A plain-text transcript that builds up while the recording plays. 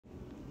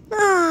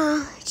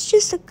it's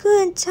just a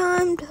good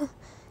time to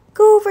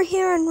go over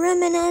here and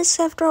reminisce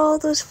after all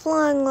those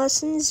flying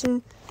lessons.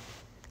 And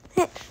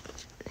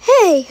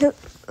hey, who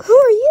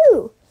are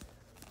you?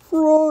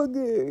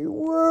 Froggy,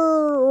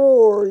 where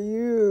are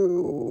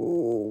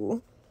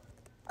you?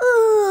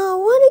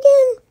 What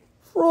again?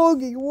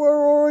 Froggy, where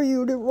are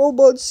you? Did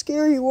robots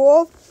scare you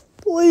off?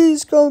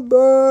 Please come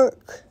back.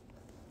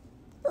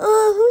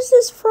 Who's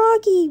this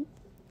Froggy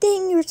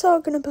thing you're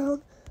talking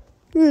about?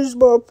 He's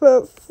my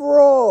pet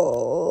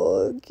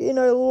frog, and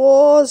I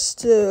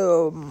lost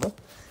him. Wait,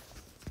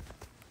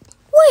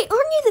 aren't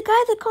you the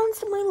guy that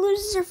constantly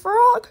loses your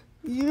frog?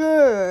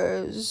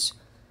 Yes.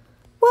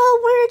 Well,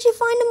 where did you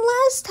find him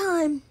last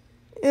time?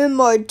 In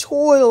my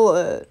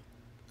toilet.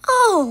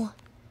 Oh.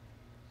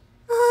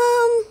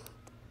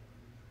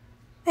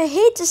 I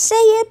hate to say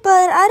it,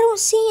 but I don't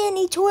see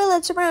any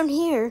toilets around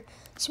here.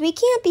 So he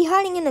can't be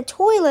hiding in a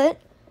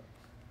toilet.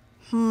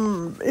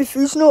 If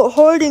he's not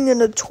hiding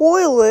in a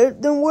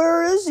toilet, then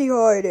where is he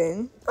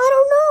hiding? I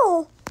don't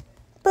know.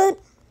 But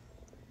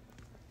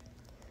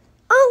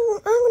I'm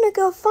gonna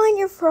go find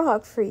your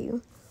frog for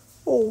you.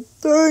 Oh,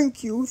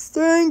 thank you.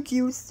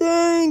 You're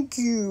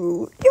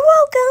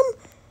welcome.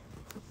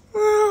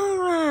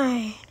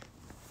 Alright.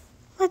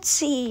 Let's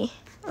see.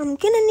 I'm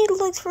gonna need to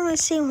look for my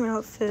sailor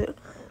outfit.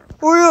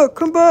 Oh yeah,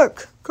 come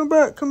back. Did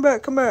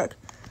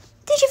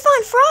you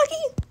find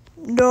Froggy?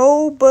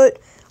 No, but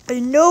I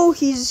know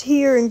he's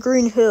here in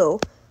Green Hill.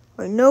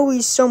 I know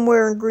he's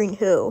somewhere in Green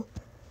Hill.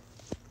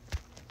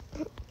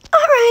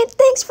 Alright,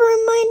 thanks for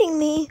reminding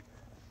me.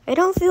 I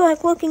don't feel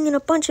like looking in a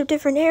bunch of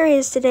different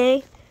areas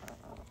today.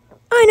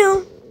 I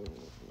know.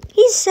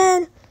 He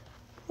said...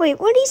 Wait,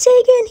 what did he say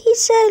again? He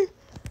said,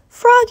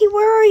 Froggy,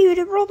 where are you?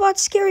 Did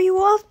robots scare you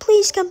off?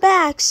 Please come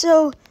back.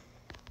 So,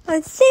 I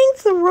think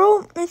the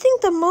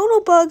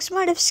motobugs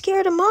might have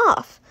scared him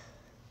off.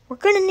 We're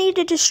gonna need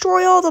to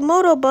destroy all the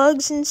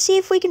motobugs and see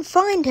if we can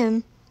find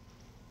him.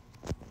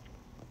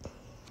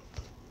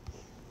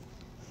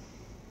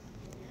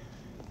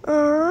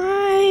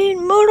 Alright,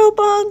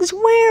 motobugs,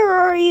 where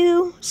are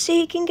you? So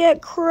you can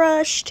get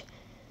crushed.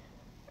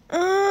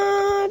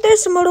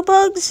 There's some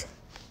motobugs.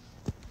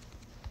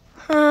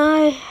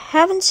 I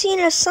haven't seen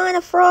a sign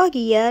of Froggy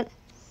yet.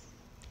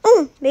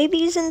 Oh, maybe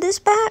he's in this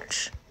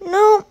batch?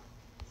 No.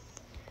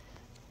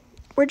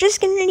 We're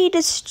just gonna need to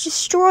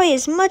destroy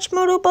as much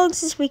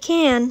motobugs as we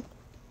can.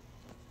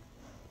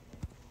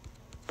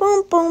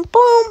 Boom, boom,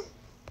 boom.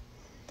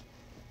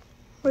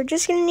 We're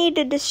just gonna need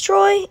to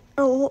destroy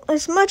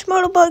as much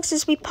motobugs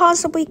as we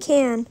possibly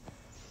can.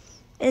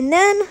 And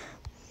then,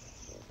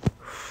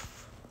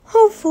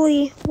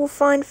 hopefully, we'll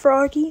find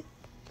Froggy.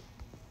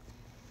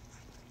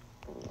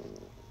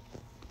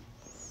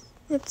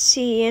 Let's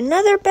see,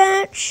 another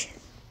batch.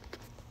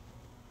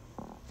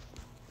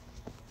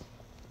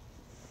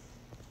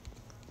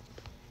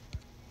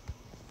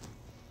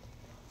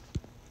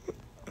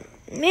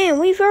 Man,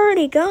 we've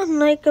already gotten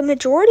like a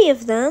majority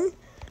of them.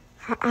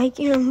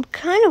 I'm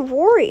kind of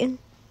worried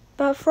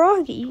about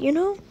Froggy, you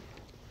know?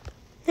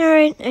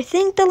 Alright, I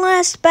think the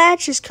last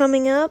batch is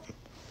coming up.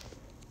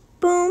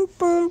 Boom,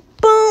 boom,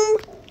 boom.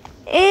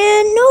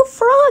 And no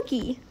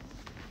Froggy.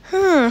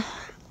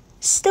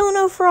 Still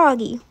no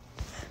Froggy.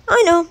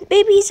 I know,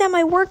 maybe he's at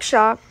my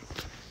workshop.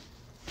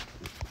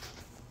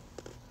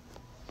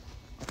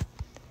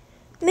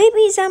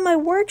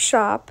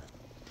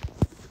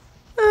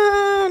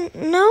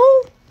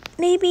 No.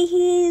 Maybe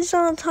he's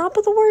on top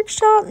of the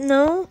workshop?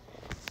 No.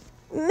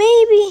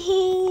 Maybe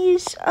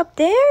he's up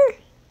there?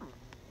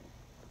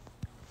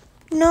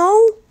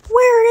 No.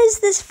 Where is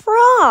this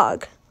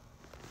frog?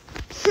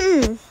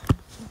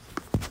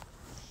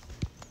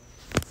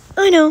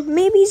 I know,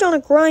 maybe he's on a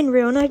grind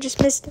reel and I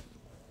just missed it.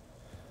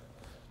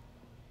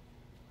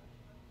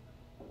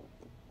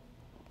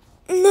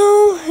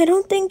 No, I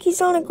don't think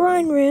he's on a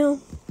grind reel.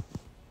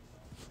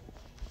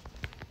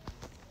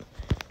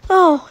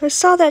 Oh, I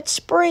saw that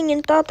spring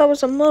and thought that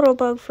was a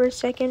motobug for a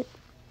second.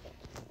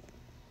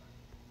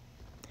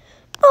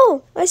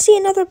 Oh, I see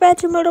another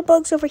batch of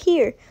motobugs over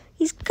here.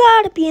 He's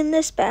gotta be in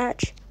this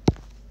batch.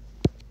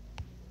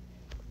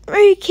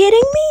 Are you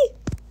kidding me?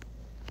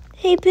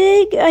 Hey,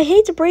 Pig, I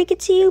hate to break it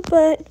to you,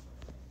 but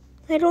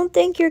I don't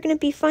think you're gonna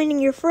be finding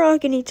your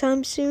frog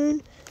anytime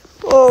soon.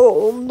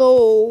 Oh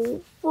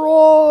no,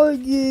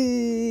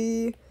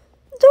 Froggy.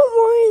 Don't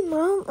worry,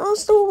 Mom. I'll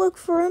still look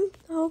for him.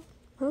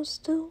 I'll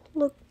still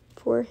look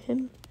for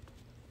him.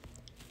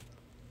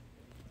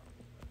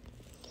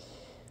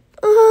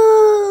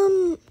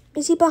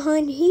 Is he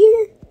behind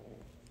here?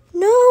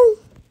 No.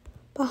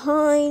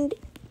 Behind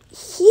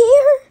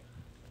here?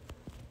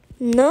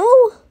 No.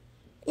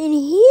 In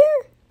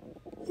here?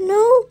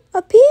 No.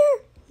 Up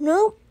here?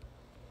 No.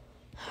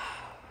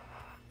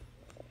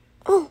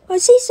 Oh, I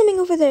see something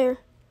over there.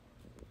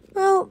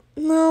 Oh,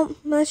 no,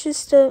 that's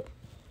just a...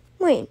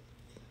 Wait.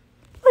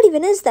 What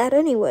even is that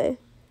anyway?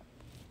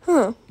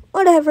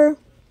 Whatever.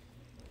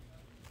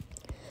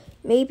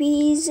 Maybe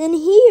he's in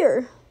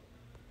here.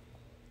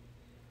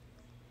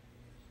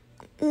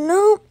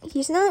 No,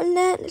 he's not in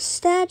that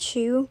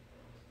statue.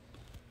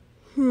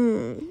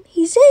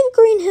 He's in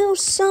Green Hill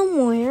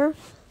somewhere.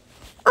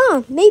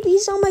 Maybe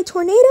he's on my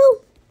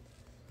tornado?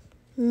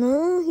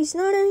 No, he's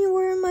not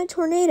anywhere in my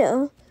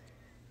tornado.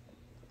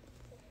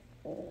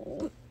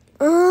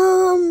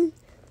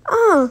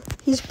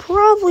 He's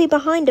probably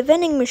behind a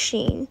vending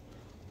machine.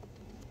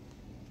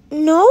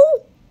 No?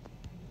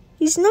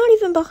 He's not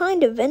even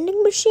behind a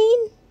vending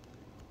machine?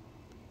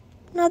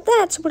 Now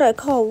that's what I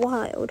call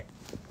wild.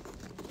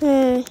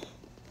 I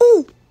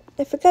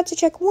forgot to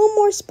check one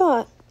more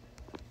spot.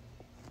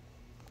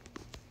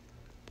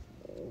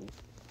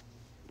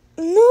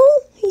 No,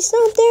 he's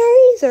not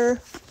there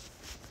either.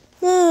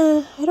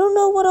 I don't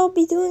know what I'll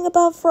be doing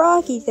about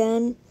Froggy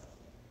then.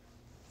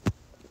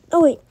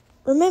 Oh wait,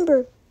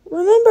 remember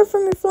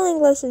from your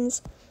flying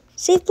lessons.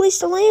 Safe place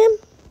to land?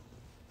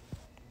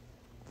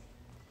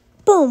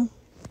 Boom.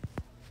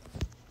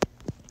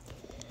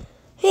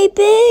 Hey,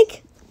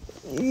 Big.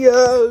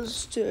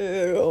 Yes,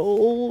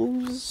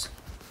 Tails.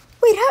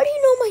 Wait, how do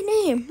you know my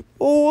name?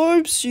 Oh,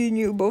 I've seen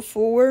you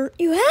before.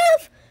 You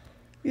have?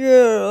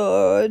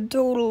 Yeah, I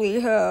totally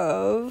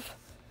have.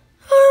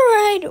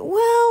 Alright,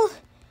 well,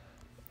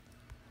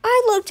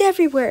 I looked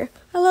everywhere.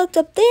 I looked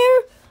up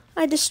there,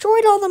 I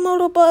destroyed all the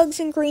moto bugs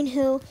in Green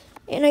Hill,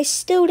 and I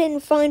still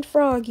didn't find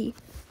Froggy.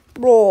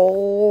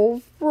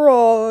 Oh,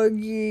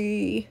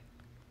 Froggy.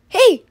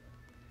 Hey,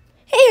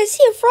 I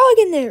see a frog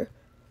in there.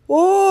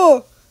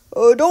 Oh,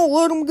 don't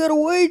let him get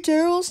away,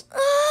 Tails.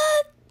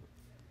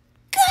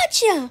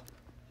 Gotcha.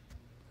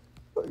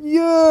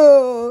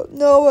 Yeah,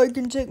 now I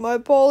can take my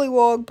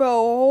Polywog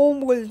pal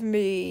home with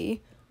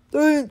me.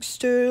 Thanks,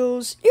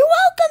 Tails. You're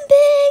welcome,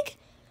 Big.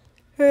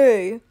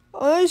 Hey,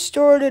 I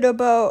thought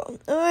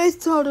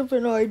of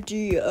an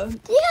idea.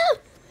 Yeah.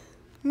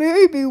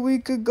 Maybe we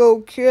could go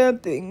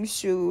camping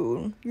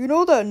soon. You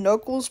know that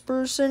Knuckles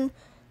person?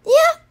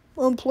 Yeah.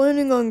 I'm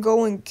planning on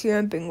going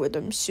camping with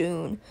him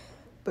soon.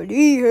 But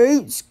he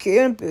hates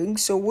camping,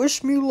 so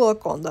wish me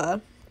luck on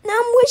that. Now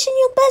I'm wishing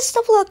you best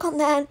of luck on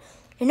that.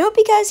 I hope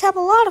you guys have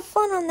a lot of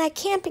fun on that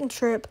camping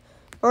trip.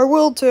 I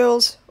will,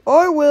 Tails.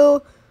 I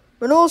will.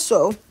 And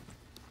also,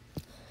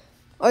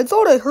 I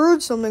thought I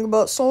heard something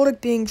about Sonic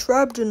being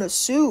trapped in a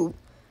suit.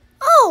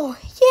 Oh,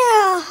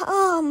 yeah,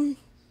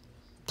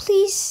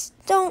 please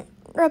don't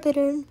rub it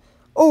in.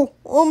 Oh,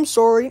 I'm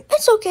sorry.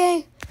 It's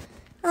okay.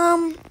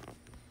 Well,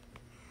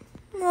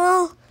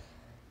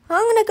 I'm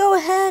gonna go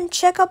ahead and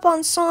check up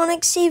on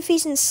Sonic, see if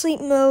he's in sleep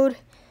mode.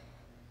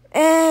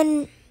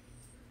 And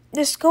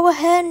just go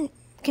ahead and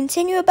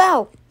continue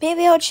about.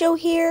 Maybe I'll chill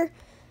here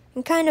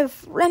and kind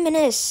of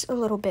reminisce a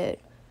little bit.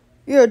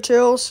 Yeah,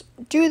 Tails.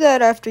 Do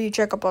that after you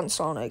check up on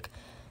Sonic.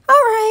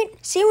 Alright,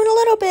 see you in a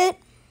little bit.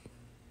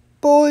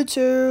 Bye,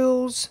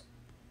 Tails.